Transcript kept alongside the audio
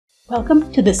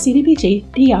Welcome to the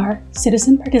CDBG-DR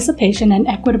Citizen Participation and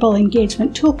Equitable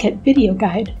Engagement Toolkit video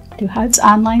guide to HUD's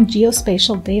online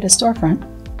geospatial data storefront,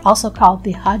 also called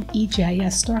the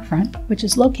HUD-eGIS Storefront, which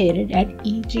is located at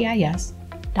egis.hud.gov.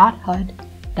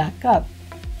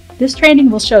 This training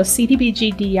will show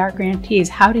CDBG-DR grantees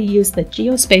how to use the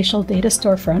Geospatial Data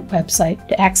Storefront website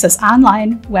to access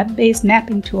online, web-based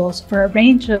mapping tools for a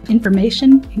range of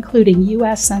information, including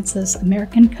U.S. Census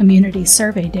American Community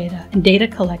Survey data and data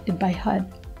collected by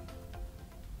HUD.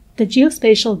 The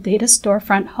Geospatial Data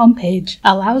Storefront homepage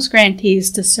allows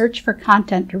grantees to search for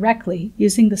content directly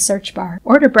using the search bar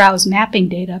or to browse mapping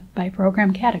data by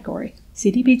program category.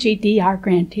 CDBG-DR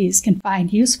grantees can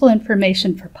find useful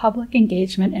information for public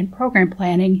engagement and program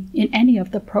planning in any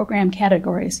of the program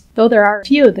categories, though there are a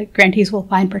few that grantees will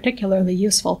find particularly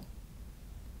useful.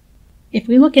 If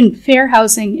we look in fair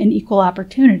housing and equal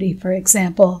opportunity, for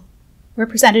example, we're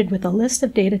presented with a list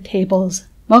of data tables,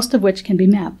 most of which can be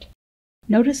mapped.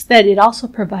 Notice that it also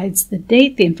provides the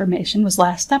date the information was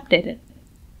last updated.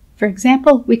 For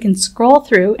example, we can scroll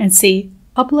through and see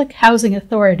Public Housing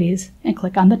Authorities and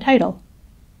click on the title.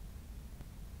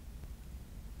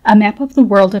 A map of the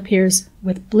world appears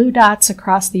with blue dots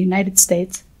across the United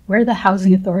States where the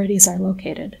housing authorities are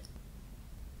located.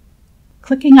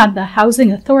 Clicking on the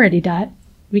Housing Authority dot,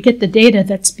 we get the data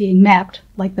that's being mapped,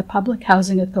 like the Public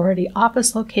Housing Authority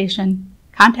office location,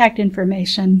 contact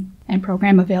information, and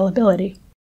program availability.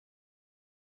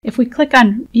 If we click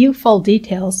on View Full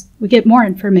Details, we get more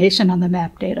information on the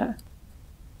map data.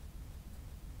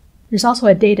 There's also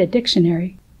a data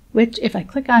dictionary, which, if I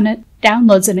click on it,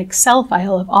 downloads an Excel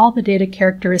file of all the data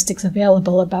characteristics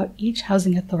available about each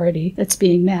housing authority that's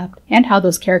being mapped and how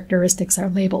those characteristics are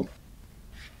labeled.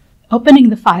 Opening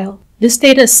the file, this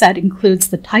data set includes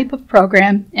the type of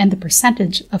program and the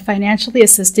percentage of financially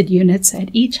assisted units at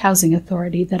each housing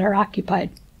authority that are occupied.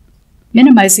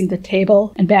 Minimizing the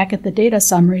table and back at the data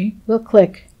summary, we'll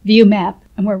click View Map,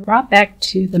 and we're brought back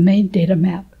to the main data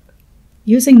map.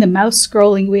 Using the mouse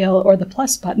scrolling wheel or the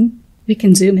plus button, we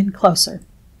can zoom in closer.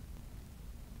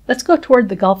 Let's go toward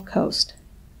the Gulf Coast.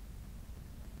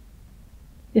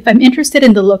 If I'm interested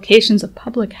in the locations of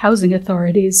public housing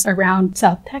authorities around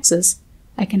South Texas,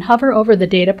 I can hover over the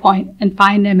data point and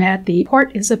find them at the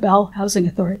Port Isabel Housing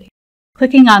Authority.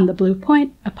 Clicking on the blue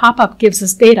point, a pop-up gives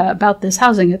us data about this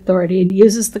housing authority and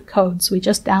uses the codes we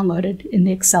just downloaded in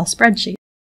the Excel spreadsheet.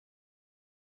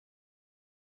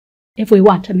 If we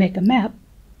want to make a map,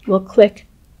 we'll click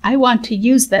I want to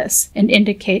use this and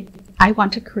indicate I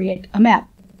want to create a map.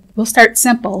 We'll start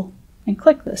simple and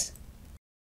click this.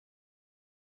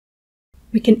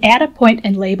 We can add a point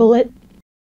and label it,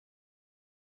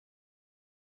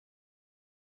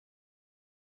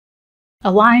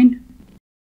 a line,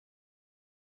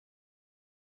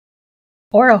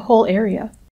 or a whole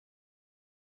area.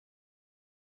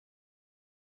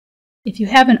 If you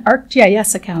have an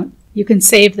ArcGIS account, you can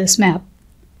save this map.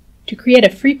 To create a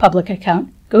free public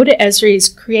account, go to Esri's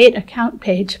Create Account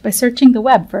page by searching the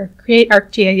web for Create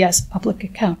ArcGIS Public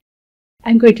Account.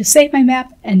 I'm going to save my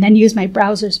map and then use my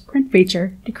browser's print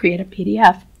feature to create a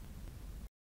PDF.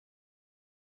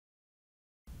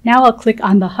 Now I'll click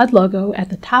on the HUD logo at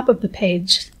the top of the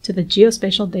page to the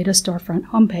Geospatial Data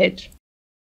Storefront homepage.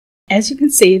 As you can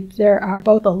see, there are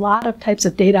both a lot of types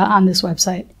of data on this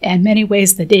website and many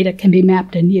ways the data can be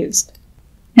mapped and used.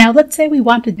 Now let's say we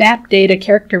want to map data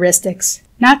characteristics,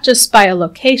 not just by a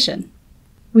location.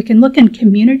 We can look in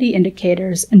Community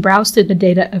Indicators and browse through the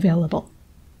data available.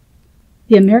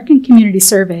 The American Community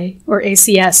Survey, or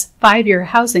ACS, 5-year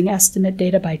housing estimate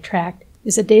data by tract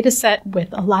is a data set with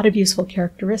a lot of useful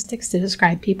characteristics to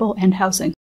describe people and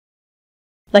housing.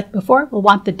 Like before, we'll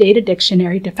want the data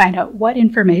dictionary to find out what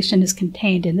information is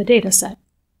contained in the data set.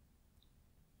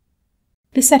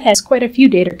 This set has quite a few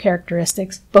data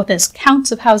characteristics, both as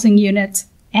counts of housing units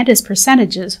and as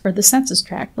percentages for the census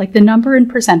tract, like the number and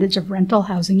percentage of rental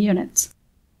housing units.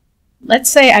 Let's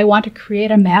say I want to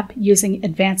create a map using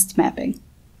advanced mapping.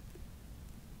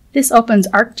 This opens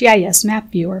ArcGIS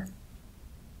Map Viewer.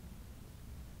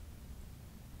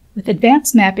 With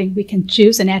advanced mapping, we can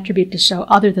choose an attribute to show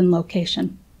other than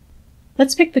location.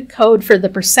 Let's pick the code for the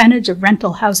percentage of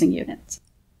rental housing units.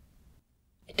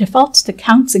 It defaults to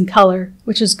counts in color,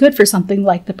 which is good for something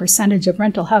like the percentage of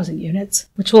rental housing units,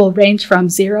 which will range from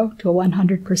 0 to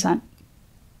 100%.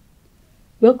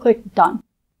 We'll click Done.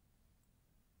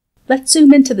 Let's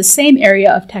zoom into the same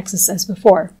area of Texas as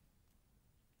before.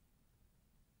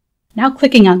 Now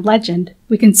clicking on Legend,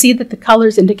 we can see that the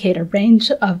colors indicate a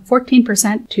range of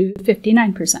 14% to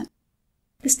 59%.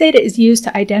 This data is used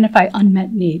to identify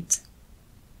unmet needs.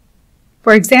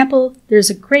 For example,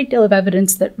 there's a great deal of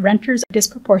evidence that renters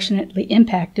disproportionately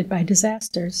impacted by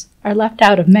disasters are left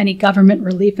out of many government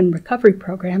relief and recovery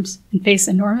programs and face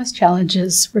enormous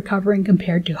challenges recovering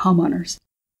compared to homeowners.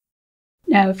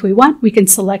 Now, if we want, we can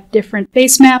select different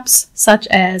base maps, such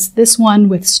as this one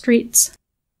with streets.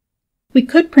 We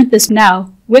could print this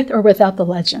now, with or without the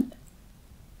legend.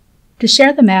 To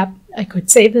share the map, I could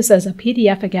save this as a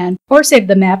PDF again, or save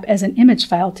the map as an image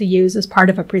file to use as part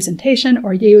of a presentation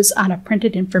or use on a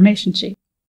printed information sheet.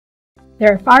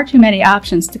 There are far too many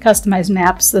options to customize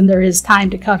maps than there is time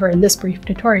to cover in this brief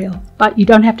tutorial, but you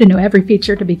don't have to know every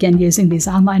feature to begin using these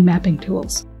online mapping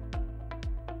tools.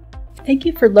 Thank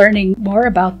you for learning more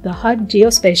about the HUD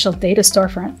Geospatial Data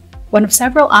Storefront, one of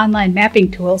several online mapping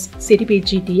tools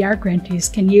CDBG-DR grantees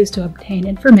can use to obtain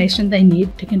information they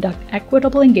need to conduct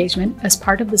equitable engagement as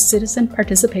part of the citizen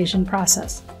participation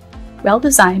process.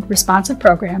 Well-designed, responsive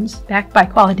programs, backed by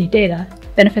quality data,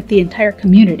 benefit the entire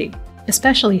community,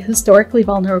 especially historically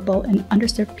vulnerable and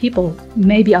underserved people who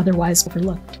may be otherwise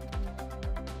overlooked.